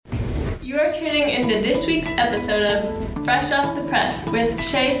You are tuning into this week's episode of Fresh Off the Press with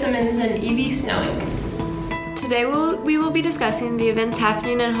Shay Simmons and Evie Snowing. Today we will be discussing the events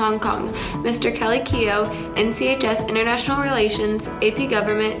happening in Hong Kong. Mr. Kelly Keogh, NCHS International Relations, AP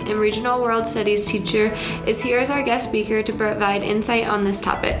Government, and Regional World Studies teacher, is here as our guest speaker to provide insight on this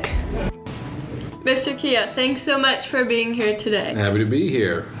topic. Mr. Keogh, thanks so much for being here today. Happy to be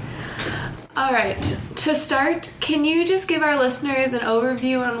here. All right, to start, can you just give our listeners an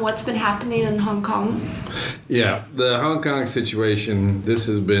overview on what's been happening in Hong Kong? Yeah, the Hong Kong situation, this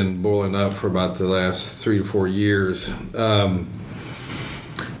has been boiling up for about the last 3 to 4 years. The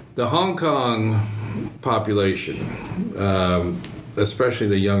Hong Kong population, especially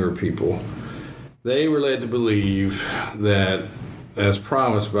the younger people, they were led to believe that, as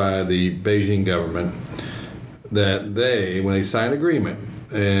promised by the Beijing government, that they, when they signed an agreement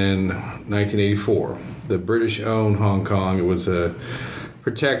in 1984, the British owned Hong Kong. It was a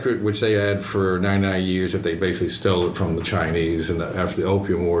protectorate which they had for 99 years that they basically stole it from the Chinese after the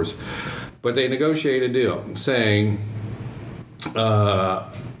Opium Wars. But they negotiated a deal saying,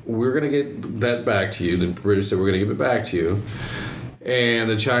 we're going to get that back to you. The British said, we're going to give it back to you. And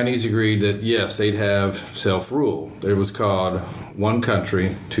the Chinese agreed that, yes, they'd have self-rule. It was called one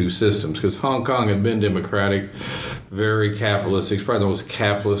country, two systems, because Hong Kong had been democratic, very capitalistic. It's probably the most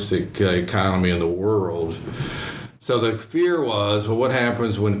capitalistic economy in the world. So the fear was, well, what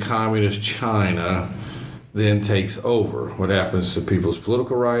happens when communist China then takes over? What happens to people's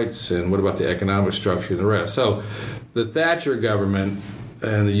political rights, and what about the economic structure and the rest? So the Thatcher government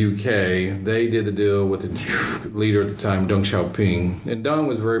and the UK, they did the deal with the leader at the time, Deng Xiaoping. And Deng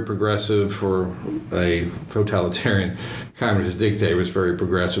was very progressive for a totalitarian communist dictator. He was very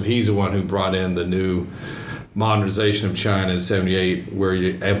progressive. He's the one who brought in the new modernization of China in 1978, where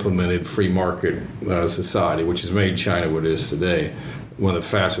you implemented free market society, which has made China what it is today, one of the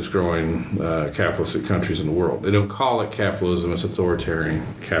fastest growing capitalistic countries in the world. They don't call it capitalism, it's authoritarian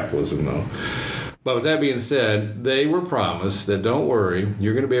capitalism, though. But with that being said, they were promised that, don't worry,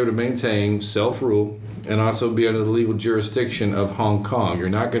 you're going to be able to maintain self-rule and also be under the legal jurisdiction of Hong Kong. You're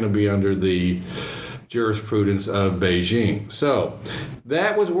not going to be under the jurisprudence of Beijing. So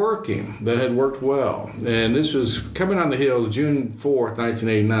that was working. That had worked well. And this was coming on the heels, June 4th,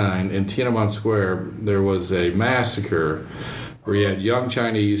 1989, in Tiananmen Square. There was a massacre where you had young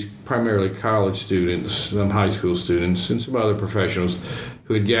Chinese, primarily college students, some high school students, and some other professionals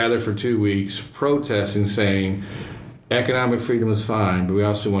who had gathered for 2 weeks protesting, saying economic freedom is fine, but we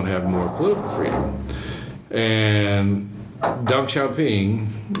also want to have more political freedom. And Deng Xiaoping,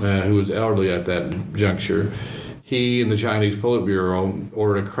 who was elderly at that juncture, he and the Chinese Politburo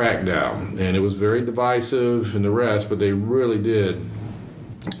ordered a crackdown. And it was very divisive and the rest, but they really did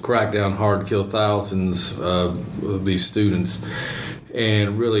crack down hard to kill thousands of these students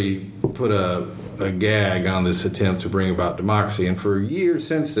and really put a gag on this attempt to bring about democracy. And for years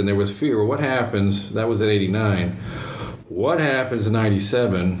since then, there was fear. Well, what happens? That was in 1989. What happens in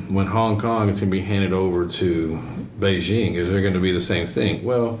 1997 when Hong Kong is going to be handed over to Beijing? Is there going to be the same thing?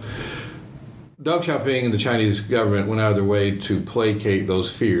 Well, Deng Xiaoping and the Chinese government went out of their way to placate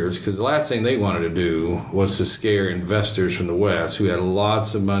those fears, because the last thing they wanted to do was to scare investors from the West who had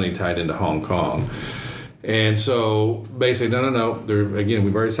lots of money tied into Hong Kong. And so basically, no. Again,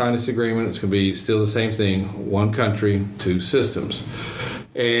 we've already signed this agreement. It's going to be still the same thing, one country, two systems.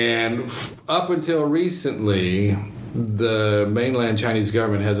 And up until recently, the mainland Chinese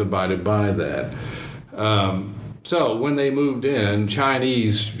government has abided by that. So when they moved in,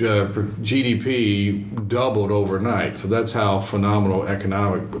 Chinese GDP doubled overnight. So that's how phenomenal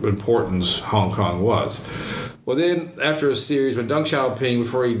economic importance Hong Kong was. Well, then after a series, when Deng Xiaoping,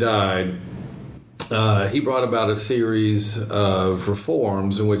 before he died, he brought about a series of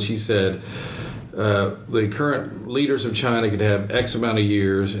reforms in which he said the current leaders of China could have X amount of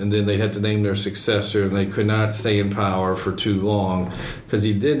years, and then they'd have to name their successor, and they could not stay in power for too long, because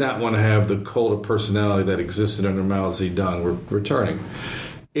he did not want to have the cult of personality that existed under Mao Zedong returning.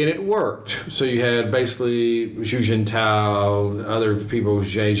 And it worked. So you had basically Xu Jintao, other people,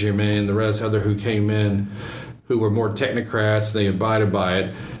 Xi Jinping, the rest, other who came in who were more technocrats, they abided by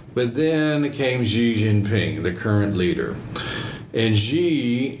it. But then came Xi Jinping, the current leader. And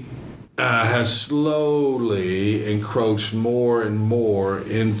Xi has slowly encroached more and more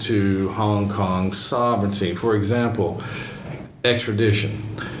into Hong Kong's sovereignty. For example, extradition.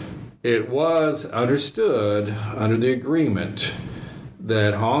 It was understood under the agreement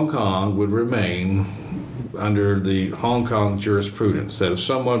that Hong Kong would remain under the Hong Kong jurisprudence, that if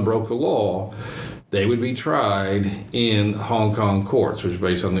someone broke the law, they would be tried in Hong Kong courts, which is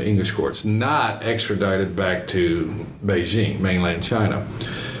based on the English courts, not extradited back to Beijing, mainland China.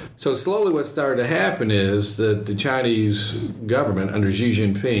 So slowly what started to happen is that the Chinese government under Xi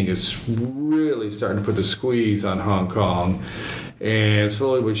Jinping is really starting to put the squeeze on Hong Kong, and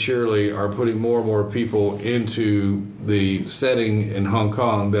slowly but surely are putting more and more people into the setting in Hong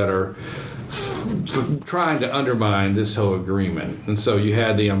Kong that are trying to undermine this whole agreement. And so you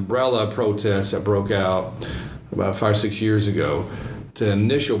had the umbrella protests that broke out about 5 or 6 years ago. To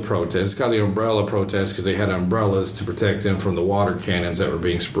initial protests, it's called the umbrella protest because they had umbrellas to protect them from the water cannons that were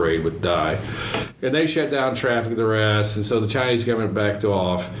being sprayed with dye. And they shut down traffic, the rest, and so the Chinese government backed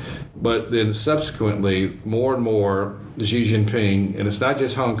off. But then subsequently, more and more, Xi Jinping, and it's not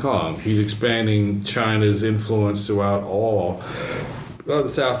just Hong Kong, he's expanding China's influence throughout all of the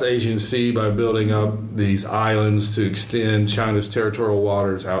South Asian Sea by building up these islands to extend China's territorial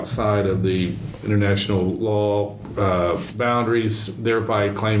waters outside of the international law boundaries, thereby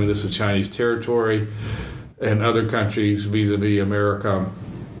claiming this is Chinese territory, and other countries vis-a-vis America,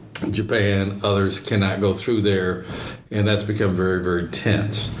 Japan, others cannot go through there, and that's become very, very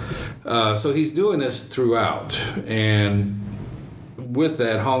tense. So he's doing this throughout, and with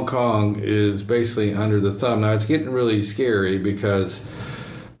that, Hong Kong is basically under the thumb. Now, it's getting really scary because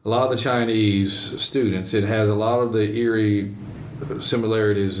a lot of the Chinese students, it has a lot of the eerie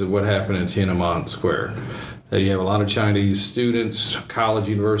similarities of what happened in Tiananmen Square. You have a lot of Chinese students, college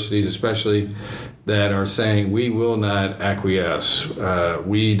universities especially, that are saying, we will not acquiesce.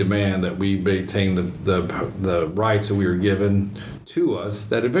 We demand that we maintain the rights that we were given to us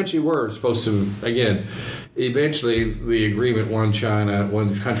that eventually were supposed to, again, eventually the agreement one China,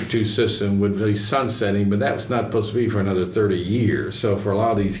 one country, two system would be sunsetting, but that was not supposed to be for another 30 years. So for a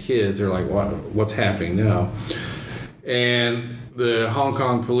lot of these kids, they're like, what's happening now? And the Hong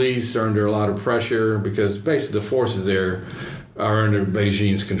Kong police are under a lot of pressure because basically the forces there are under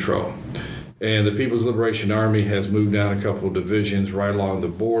Beijing's control. And the People's Liberation Army has moved down a couple of divisions right along the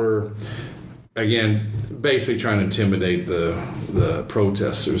border, again, basically trying to intimidate the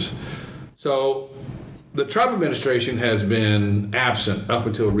protesters. So the Trump administration has been absent up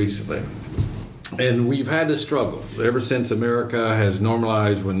until recently. And we've had this struggle ever since America has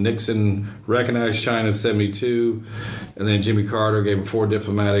normalized, when Nixon recognized China in 1972, and then Jimmy Carter gave him 4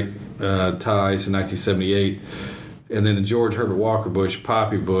 diplomatic ties in 1978, and then the George Herbert Walker Bush,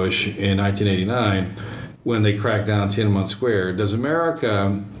 Poppy Bush in 1989, when they cracked down Tiananmen Square.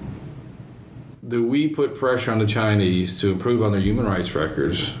 Do we put pressure on the Chinese to improve on their human rights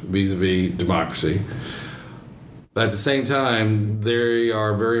records vis-a-vis democracy? At the same time, they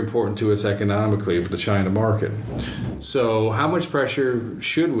are very important to us economically for the China market. So how much pressure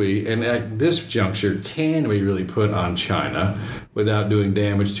should we, and at this juncture, can we really put on China without doing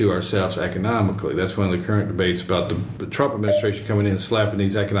damage to ourselves economically? That's one of the current debates about the Trump administration coming in and slapping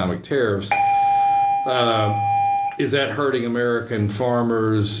these economic tariffs. Is that hurting American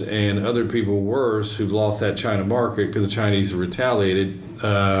farmers and other people worse who've lost that China market because the Chinese have retaliated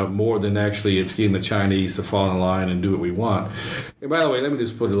more than actually it's getting the Chinese to fall in line and do what we want? And by the way, let me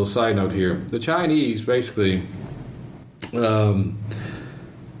just put a little side note here. The Chinese basically, when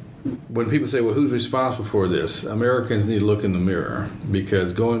people say, well, who's responsible for this? Americans need to look in the mirror,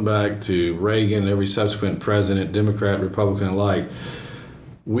 because going back to Reagan, every subsequent president, Democrat, Republican alike,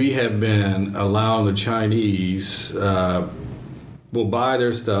 we have been allowing the Chinese will buy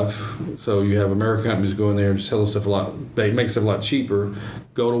their stuff. So you have American companies go in there and sell stuff they make stuff a lot cheaper.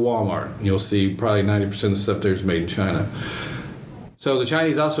 Go to Walmart, and you'll see probably 90% of the stuff there is made in China. So the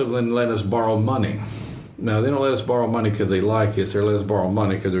Chinese also have let us borrow money. Now, they don't let us borrow money because they like us. They let us borrow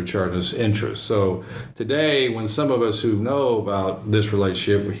money because they're charging us interest. So today, when some of us who know about this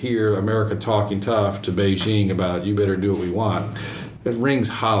relationship hear America talking tough to Beijing about, you better do what we want, it rings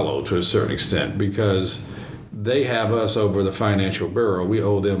hollow to a certain extent, because they have us over the financial barrel. We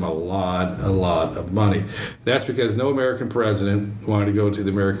owe them a lot of money. That's because no American president wanted to go to the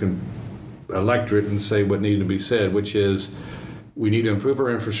American electorate and say what needed to be said, which is, we need to improve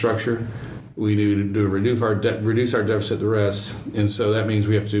our infrastructure, we need to reduce our deficit, the rest, and so that means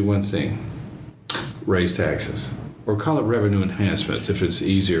we have to do one thing: raise taxes, or call it revenue enhancements if it's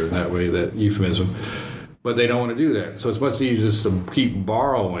easier that way, that euphemism. But they don't want to do that. So it's much easier just to keep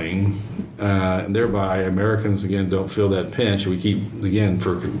borrowing, and thereby Americans, again, don't feel that pinch. We keep, again,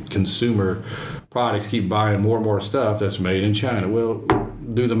 for consumer products, keep buying more and more stuff that's made in China. Well,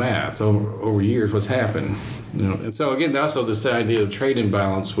 do the math. Over years, what's happened? And so, again, also this idea of trade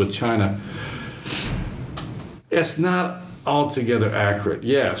imbalance with China, it's not altogether accurate.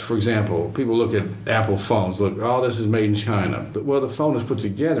 Yes, for example, people look at Apple phones, this is made in China. Well, the phone is put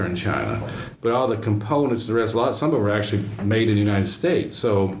together in China, but all the components, the rest, some of them are actually made in the United States.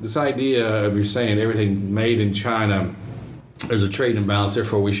 So this idea of you're saying everything made in China there's a trade imbalance,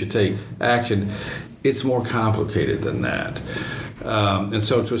 therefore we should take action. It's more complicated than that. And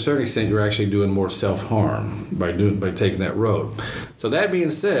so to a certain extent, you're actually doing more self-harm by taking that road. So that being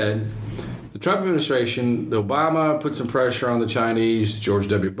said, the Trump administration, Obama put some pressure on the Chinese, George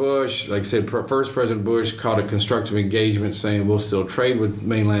W. Bush. Like I said, first President Bush called it constructive engagement, saying we'll still trade with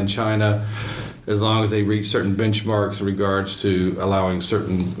mainland China as long as they reach certain benchmarks in regards to allowing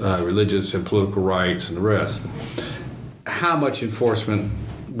certain religious and political rights and the rest. How much enforcement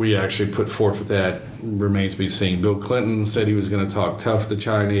we actually put forth with that remains to be seen. Bill Clinton said he was going to talk tough to the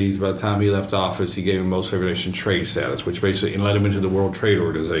Chinese. By the time he left office, he gave him most favored nation trade status, which basically led him into the World Trade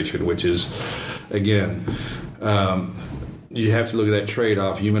Organization, which is, again, you have to look at that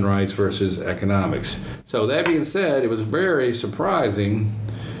trade-off, human rights versus economics. So that being said, it was very surprising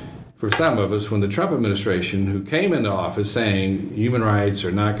for some of us when the Trump administration, who came into office saying human rights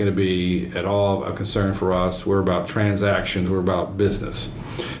are not going to be at all a concern for us, we're about transactions, we're about business.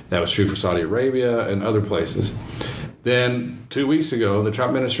 That was true for Saudi Arabia and other places. Then 2 weeks ago, the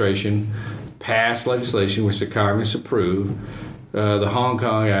Trump administration passed legislation which the Congress approved, the Hong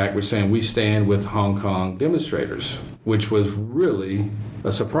Kong Act, which saying we stand with Hong Kong demonstrators, which was really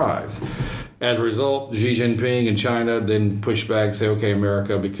a surprise. As a result, Xi Jinping in China then pushed back and said, okay,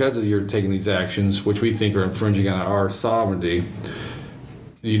 America, because of you're taking these actions, which we think are infringing on our sovereignty,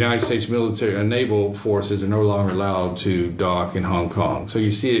 the United States military and naval forces are no longer allowed to dock in Hong Kong. So you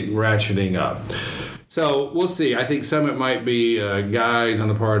see it ratcheting up. So we'll see. I think some of it might be guys on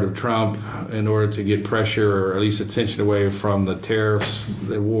the part of Trump in order to get pressure or at least attention away from the tariffs,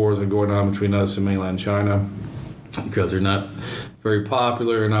 the wars that are going on between us and mainland China, because they're not very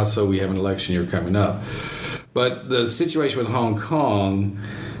popular, and also we have an election year coming up. But the situation with Hong Kong,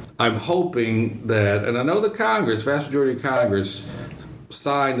 I'm hoping that, and I know the Congress, vast majority of Congress,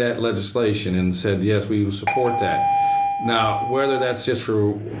 signed that legislation and said, yes, we will support that. Now, whether that's just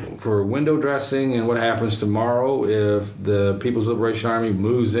for window dressing and what happens tomorrow if the People's Liberation Army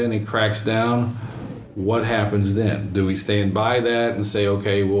moves in and cracks down, what happens then? Do we stand by that and say,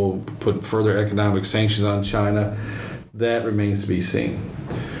 okay, we'll put further economic sanctions on China? That remains to be seen.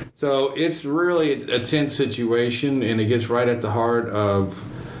 So it's really a tense situation, and it gets right at the heart of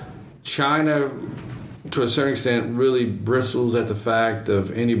China, to a certain extent, really bristles at the fact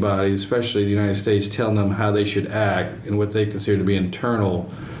of anybody, especially the United States, telling them how they should act in what they consider to be internal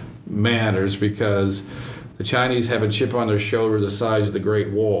matters, because the Chinese have a chip on their shoulder the size of the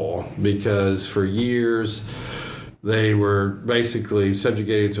Great Wall, because for years they were basically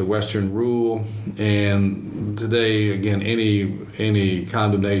subjugated to Western rule, and today, again, any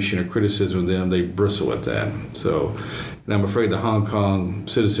condemnation or criticism of them, they bristle at that. So, and I'm afraid the Hong Kong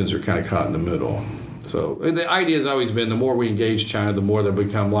citizens are kind of caught in the middle. So the idea has always been the more we engage China, the more they'll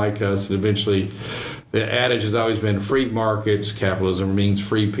become like us, and eventually the adage has always been free markets, capitalism means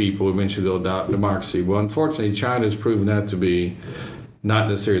free people, eventually they'll adopt democracy. Well, unfortunately, China has proven that to be not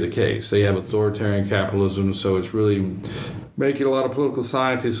necessarily the case. They have authoritarian capitalism, so it's really making a lot of political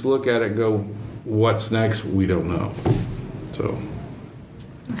scientists look at it and go, what's next? We don't know. So.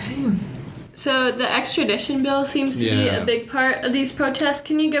 Okay. So the extradition bill seems to be a big part of these protests.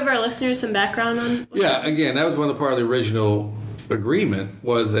 Can you give our listeners some background on? Yeah, again, that was one of the part of the original agreement,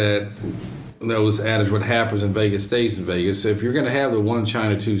 was that those adage, what happens in Vegas stays in Vegas. So if you're going to have the one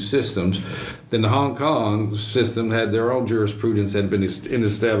China, two systems, then the Hong Kong system had their own jurisprudence, had been in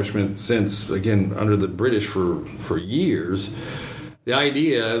establishment since, again, under the British for years. The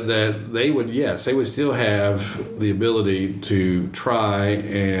idea that they would still have the ability to try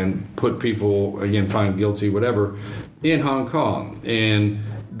and put people, again, find guilty, whatever, in Hong Kong. And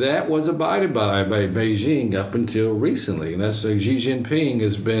that was abided by Beijing up until recently. And that's Xi Jinping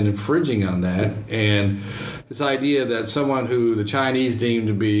has been infringing on that. And this idea that someone who the Chinese deem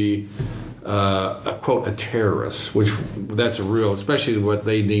to be a terrorist, which that's a real, especially what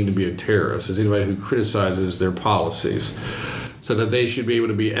they deem to be a terrorist, is anybody who criticizes their policies. So that they should be able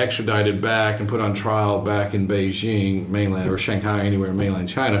to be extradited back and put on trial back in Beijing, mainland, or Shanghai, anywhere in mainland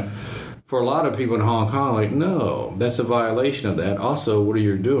China. For a lot of people in Hong Kong, like, no, that's a violation of that. Also, what are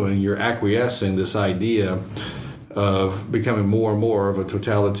you doing? You're acquiescing this idea of becoming more and more of a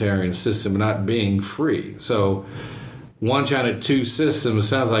totalitarian system, not being free. So one China, two systems,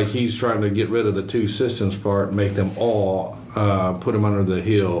 sounds like he's trying to get rid of the two systems part and make them all, put them under the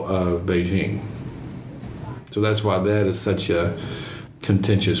heel of Beijing. So that's why that is such a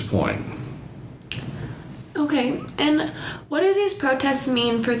contentious point. Okay, and what do these protests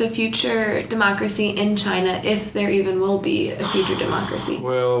mean for the future democracy in China, if there even will be a future democracy?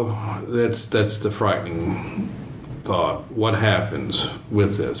 Well, that's the frightening thought. What happens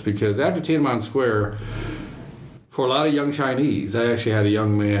with this? Because after Tiananmen Square, for a lot of young Chinese, I actually had a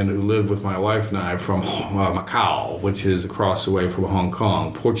young man who lived with my wife and I from Macau, which is across the way from Hong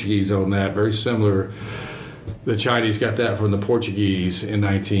Kong. Portuguese own that, very similar. The Chinese got that from the Portuguese in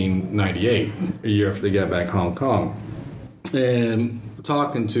 1998, a year after they got back to Hong Kong. And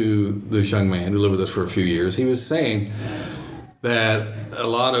talking to this young man who lived with us for a few years, he was saying that a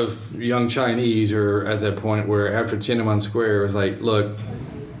lot of young Chinese are at that point where after Tiananmen Square, it's like, look,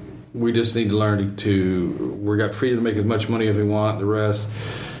 we just need to learn we got freedom to make as much money as we want, the rest,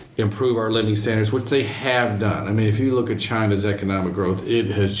 improve our living standards, which they have done. I mean, if you look at China's economic growth, it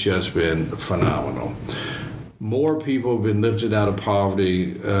has just been phenomenal. More people have been lifted out of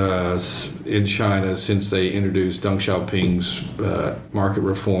poverty in China since they introduced Deng Xiaoping's market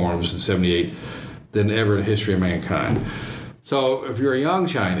reforms in 1978 than ever in the history of mankind. So if you're a young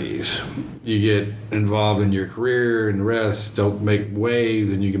Chinese, you get involved in your career and the rest, don't make waves,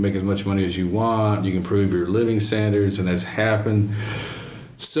 and you can make as much money as you want, you can improve your living standards, and that's happened.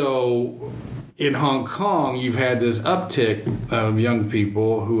 So in Hong Kong, you've had this uptick of young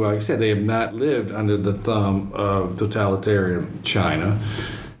people who, like I said, they have not lived under the thumb of totalitarian China.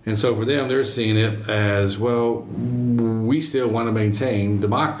 And so for them, they're seeing it as, well, we still want to maintain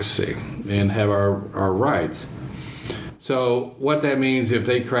democracy and have our rights. So what that means, if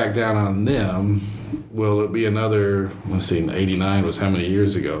they crack down on them, will it be another, 89 was how many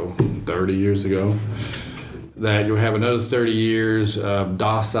years ago? 30 years ago? That you'll have another 30 years of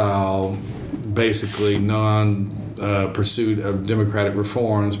docile, basically non-pursuit of democratic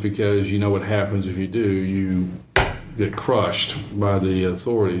reforms, because you know what happens if you do, you get crushed by the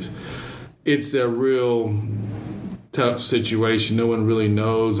authorities. It's a real tough situation. No one really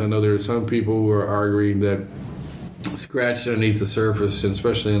knows. I know there are some people who are arguing that scratch underneath the surface, and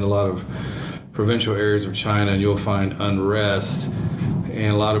especially in a lot of provincial areas of China, and you'll find unrest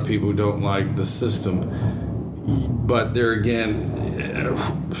and a lot of people who don't like the system. But there again,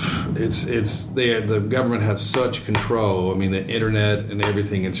 the government has such control. I mean, the internet and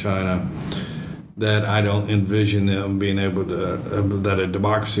everything in China, that I don't envision them being able to, that a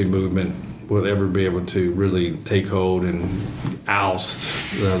democracy movement would ever be able to really take hold and oust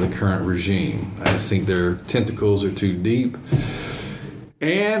the current regime. I just think their tentacles are too deep.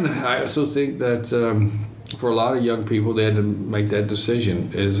 And I also think that for a lot of young people, they had to make that decision.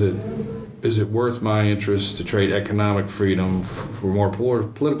 Is it worth my interest to trade economic freedom for more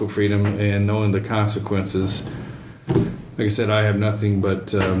political freedom, and knowing the consequences? Like I said, I have nothing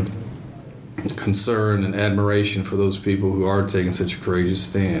but concern and admiration for those people who are taking such a courageous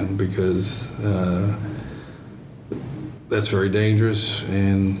stand, because that's very dangerous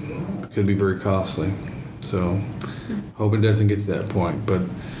and could be very costly. So hope it doesn't get to that point, but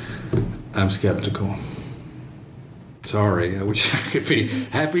I'm skeptical. Sorry, I wish I could be.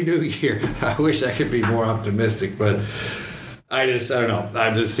 Happy New Year. I wish I could be more optimistic, but I don't know.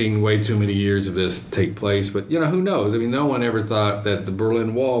 I've just seen way too many years of this take place. But, who knows? I mean, no one ever thought that the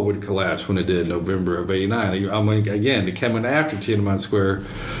Berlin Wall would collapse when it did in November of 1989. I mean, again, it came in after Tiananmen Square,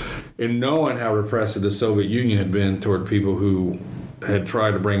 and knowing how repressive the Soviet Union had been toward people who had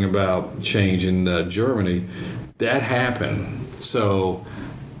tried to bring about change in Germany, that happened. So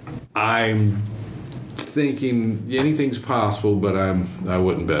I'm thinking anything's possible, but I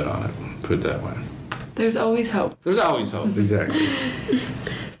wouldn't bet on it, put it that way. There's always hope. There's always hope, exactly.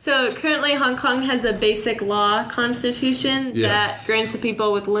 So currently Hong Kong has a basic law constitution that grants the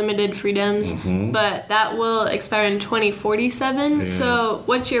people with limited freedoms, but that will expire in 2047. Yeah. So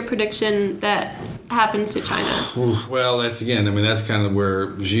what's your prediction that happens to China? Well, that's kind of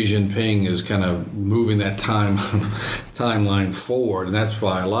where Xi Jinping is kind of moving that timeline forward, and that's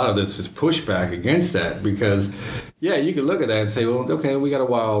why a lot of this is pushback against that, because you can look at that and say, well, okay, we got a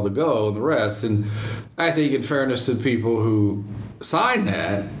while to go and the rest. And I think in fairness to the people who signed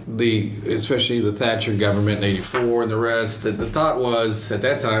that, especially the Thatcher government in 1984 and the rest, that the thought was at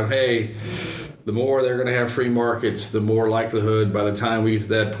that time, hey, the more they're going to have free markets, the more likelihood by the time we get to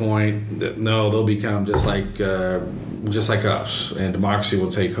that point that they'll become just like us, and democracy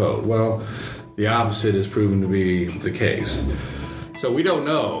will take hold. Well, the opposite is proven to be the case. So we don't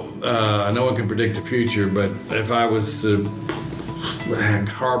know. No one can predict the future, but if I was to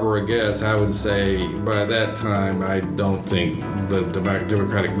harbor a guess, I would say by that time I don't think the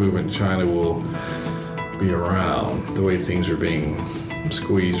democratic movement in China will be around the way things are being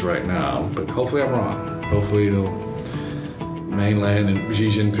squeezed right now. But hopefully I'm wrong. Hopefully mainland and Xi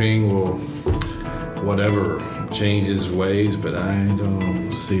Jinping will change his ways, but I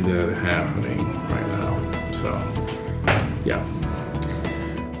don't see that happening right now. So, yeah.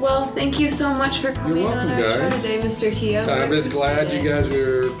 Well, thank you so much for coming on our show today, Mr. Keough. I'm just glad you guys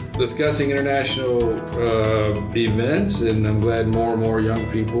were discussing international events, and I'm glad more and more young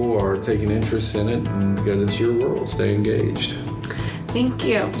people are taking interest in it, and because it's your world. Stay engaged. Thank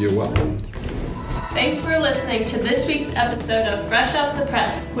you. You're welcome. Thanks for listening to this week's episode of Fresh Off the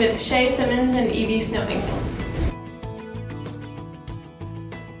Press with Shay Simmons and Evie Snowing.